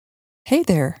Hey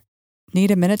there.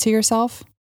 Need a minute to yourself?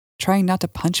 Trying not to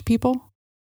punch people?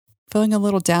 Feeling a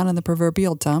little down in the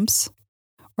proverbial dumps?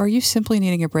 Or are you simply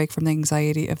needing a break from the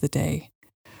anxiety of the day?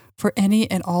 For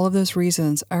any and all of those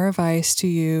reasons, our advice to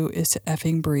you is to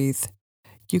effing breathe.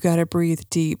 You gotta breathe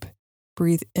deep,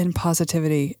 breathe in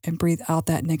positivity, and breathe out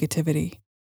that negativity.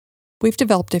 We've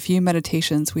developed a few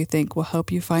meditations we think will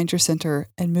help you find your center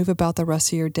and move about the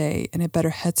rest of your day in a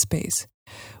better headspace.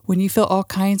 When you feel all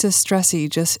kinds of stressy,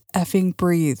 just effing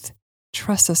breathe.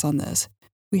 Trust us on this.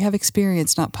 We have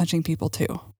experience not punching people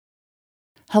too.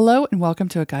 Hello and welcome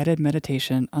to a guided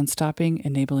meditation on stopping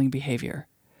enabling behavior.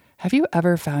 Have you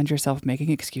ever found yourself making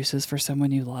excuses for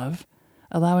someone you love,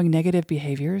 allowing negative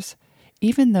behaviors,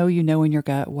 even though you know in your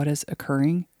gut what is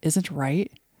occurring isn't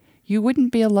right? You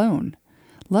wouldn't be alone.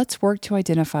 Let's work to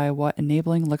identify what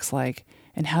enabling looks like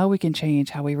and how we can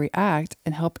change how we react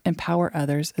and help empower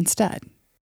others instead.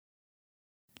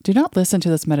 Do not listen to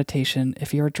this meditation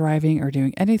if you are driving or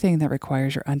doing anything that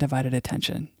requires your undivided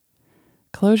attention.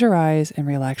 Close your eyes and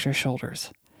relax your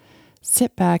shoulders.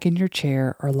 Sit back in your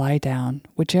chair or lie down,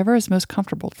 whichever is most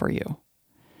comfortable for you.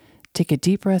 Take a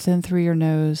deep breath in through your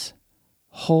nose,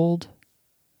 hold,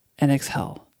 and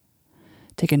exhale.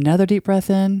 Take another deep breath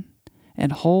in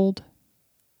and hold,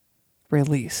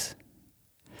 release.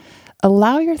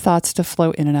 Allow your thoughts to flow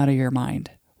in and out of your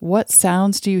mind. What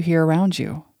sounds do you hear around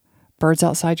you? Birds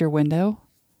outside your window?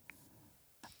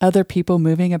 Other people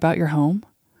moving about your home?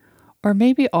 Or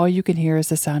maybe all you can hear is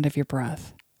the sound of your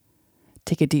breath.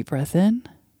 Take a deep breath in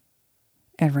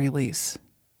and release.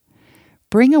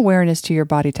 Bring awareness to your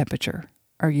body temperature.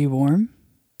 Are you warm?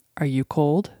 Are you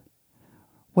cold?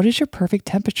 What is your perfect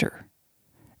temperature?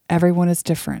 Everyone is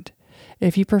different.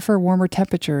 If you prefer warmer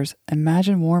temperatures,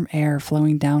 imagine warm air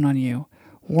flowing down on you,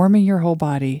 warming your whole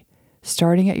body,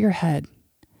 starting at your head.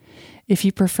 If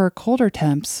you prefer colder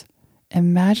temps,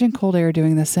 imagine cold air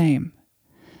doing the same.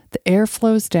 The air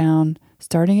flows down,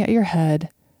 starting at your head,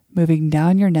 moving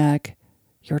down your neck,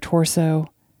 your torso,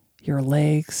 your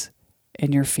legs,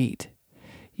 and your feet.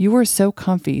 You are so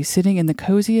comfy sitting in the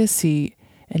coziest seat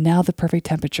and now the perfect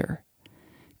temperature.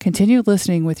 Continue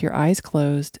listening with your eyes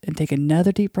closed and take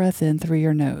another deep breath in through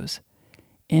your nose,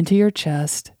 into your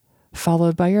chest,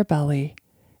 followed by your belly,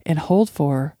 and hold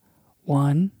for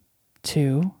 1,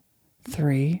 2,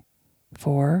 3,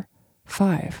 4,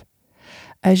 5.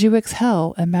 As you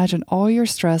exhale, imagine all your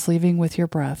stress leaving with your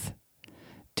breath.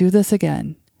 Do this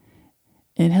again.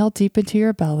 Inhale deep into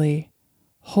your belly.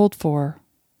 Hold for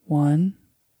 1,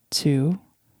 2,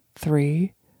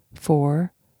 3,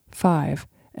 4, 5,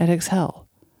 and exhale,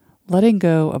 letting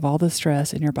go of all the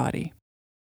stress in your body.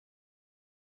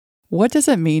 What does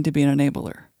it mean to be an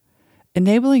enabler?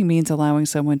 Enabling means allowing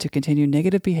someone to continue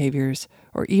negative behaviors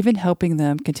or even helping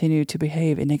them continue to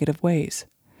behave in negative ways.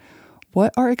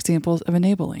 What are examples of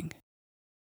enabling?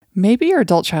 Maybe your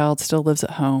adult child still lives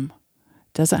at home,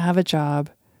 doesn't have a job,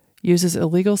 uses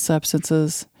illegal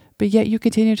substances, but yet you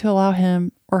continue to allow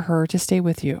him or her to stay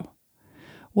with you.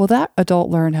 Will that adult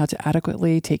learn how to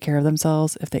adequately take care of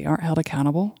themselves if they aren't held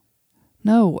accountable?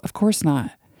 No, of course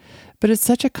not. But it's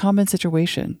such a common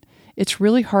situation. It's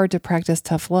really hard to practice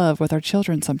tough love with our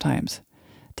children sometimes.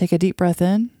 Take a deep breath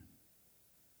in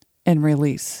and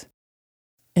release.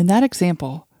 In that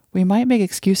example, we might make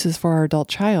excuses for our adult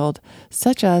child,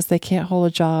 such as they can't hold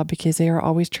a job because they are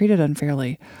always treated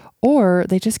unfairly, or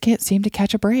they just can't seem to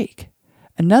catch a break.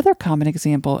 Another common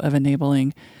example of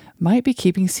enabling might be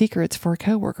keeping secrets for a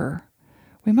coworker.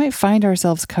 We might find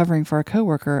ourselves covering for a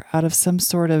coworker out of some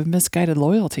sort of misguided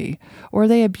loyalty, or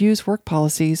they abuse work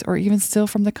policies or even steal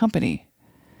from the company.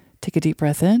 Take a deep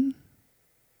breath in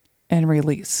and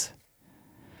release.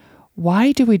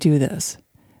 Why do we do this?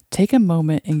 Take a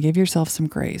moment and give yourself some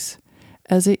grace,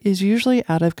 as it is usually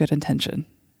out of good intention.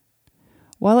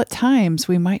 While at times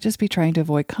we might just be trying to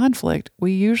avoid conflict,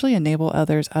 we usually enable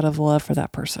others out of love for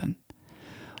that person.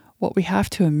 What we have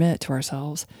to admit to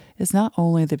ourselves is not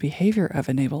only the behavior of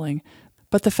enabling,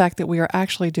 but the fact that we are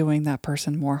actually doing that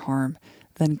person more harm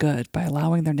than good by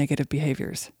allowing their negative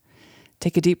behaviors.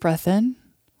 Take a deep breath in,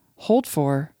 hold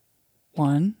for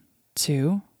 1,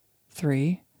 2,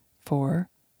 3, 4,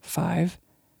 5,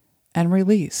 and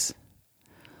release.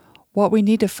 What we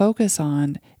need to focus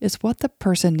on is what the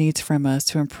person needs from us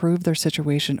to improve their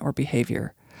situation or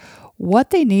behavior. What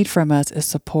they need from us is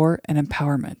support and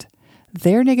empowerment.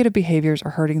 Their negative behaviors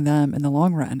are hurting them in the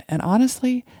long run, and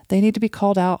honestly, they need to be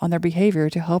called out on their behavior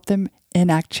to help them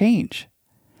enact change.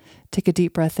 Take a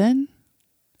deep breath in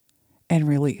and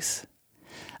release.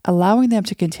 Allowing them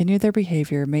to continue their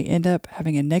behavior may end up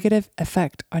having a negative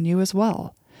effect on you as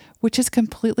well, which is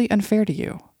completely unfair to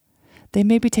you. They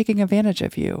may be taking advantage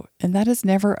of you, and that is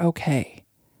never okay.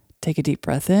 Take a deep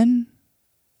breath in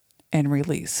and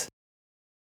release.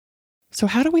 So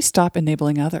how do we stop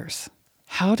enabling others?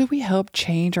 How do we help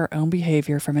change our own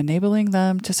behavior from enabling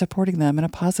them to supporting them in a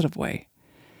positive way?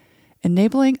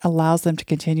 Enabling allows them to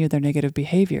continue their negative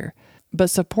behavior, but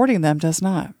supporting them does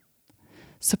not.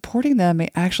 Supporting them may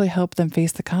actually help them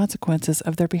face the consequences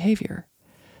of their behavior.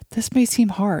 This may seem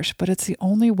harsh, but it's the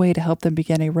only way to help them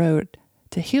begin a road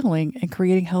to healing and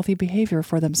creating healthy behavior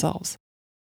for themselves.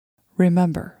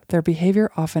 Remember, their behavior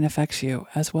often affects you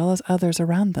as well as others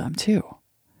around them too.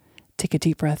 Take a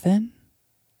deep breath in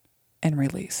and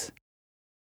release.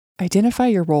 Identify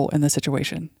your role in the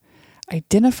situation.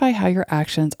 Identify how your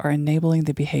actions are enabling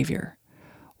the behavior.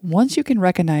 Once you can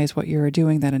recognize what you are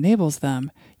doing that enables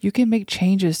them, you can make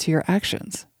changes to your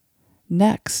actions.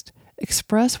 Next,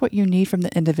 express what you need from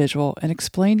the individual and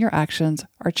explain your actions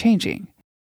are changing.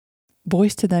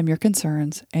 Voice to them your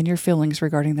concerns and your feelings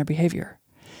regarding their behavior.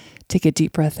 Take a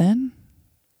deep breath in,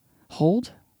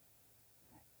 hold,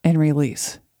 and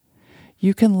release.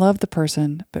 You can love the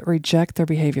person but reject their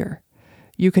behavior.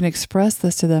 You can express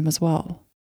this to them as well.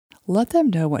 Let them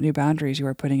know what new boundaries you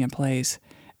are putting in place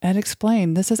and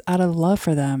explain this is out of love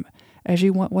for them as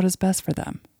you want what is best for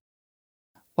them.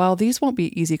 While these won't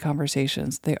be easy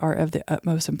conversations, they are of the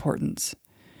utmost importance.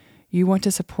 You want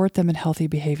to support them in healthy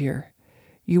behavior.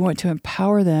 You want to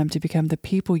empower them to become the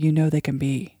people you know they can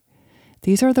be.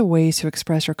 These are the ways to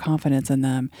express your confidence in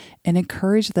them and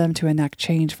encourage them to enact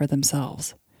change for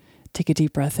themselves. Take a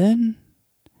deep breath in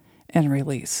and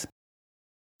release.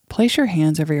 Place your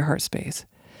hands over your heart space.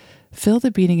 Feel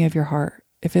the beating of your heart.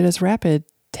 If it is rapid,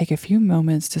 take a few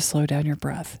moments to slow down your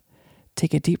breath.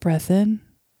 Take a deep breath in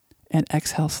and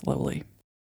exhale slowly.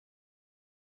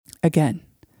 Again,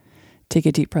 take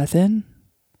a deep breath in,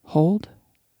 hold,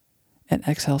 and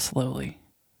exhale slowly.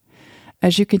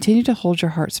 As you continue to hold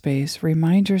your heart space,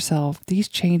 remind yourself these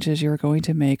changes you are going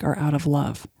to make are out of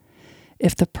love.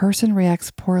 If the person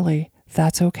reacts poorly,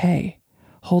 that's okay.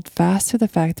 Hold fast to the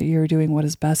fact that you are doing what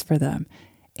is best for them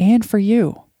and for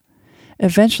you.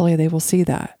 Eventually, they will see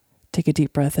that. Take a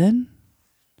deep breath in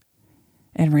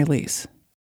and release.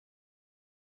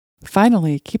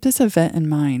 Finally, keep this event in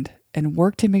mind and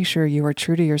work to make sure you are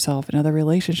true to yourself in other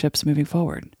relationships moving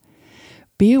forward.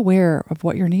 Be aware of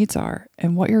what your needs are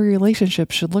and what your relationship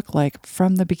should look like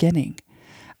from the beginning.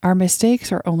 Our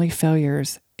mistakes are only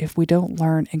failures if we don't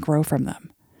learn and grow from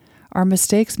them. Our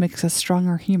mistakes make us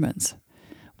stronger humans.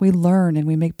 We learn and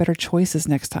we make better choices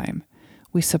next time.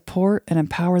 We support and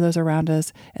empower those around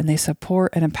us, and they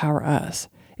support and empower us.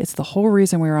 It's the whole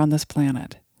reason we are on this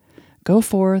planet. Go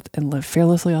forth and live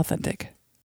fearlessly authentic.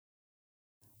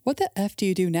 What the F do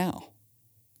you do now?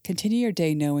 Continue your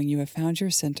day knowing you have found your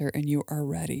center and you are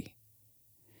ready.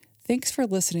 Thanks for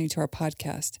listening to our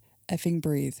podcast, Effing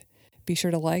Breathe. Be sure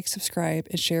to like, subscribe,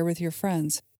 and share with your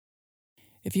friends.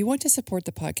 If you want to support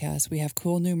the podcast, we have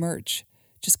cool new merch.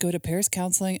 Just go to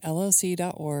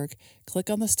pariscounselingllc.org, click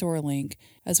on the store link,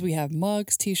 as we have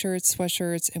mugs, t-shirts,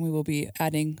 sweatshirts, and we will be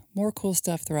adding more cool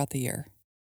stuff throughout the year.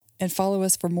 And follow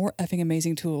us for more effing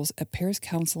amazing tools at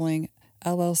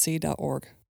pariscounselingllc.org.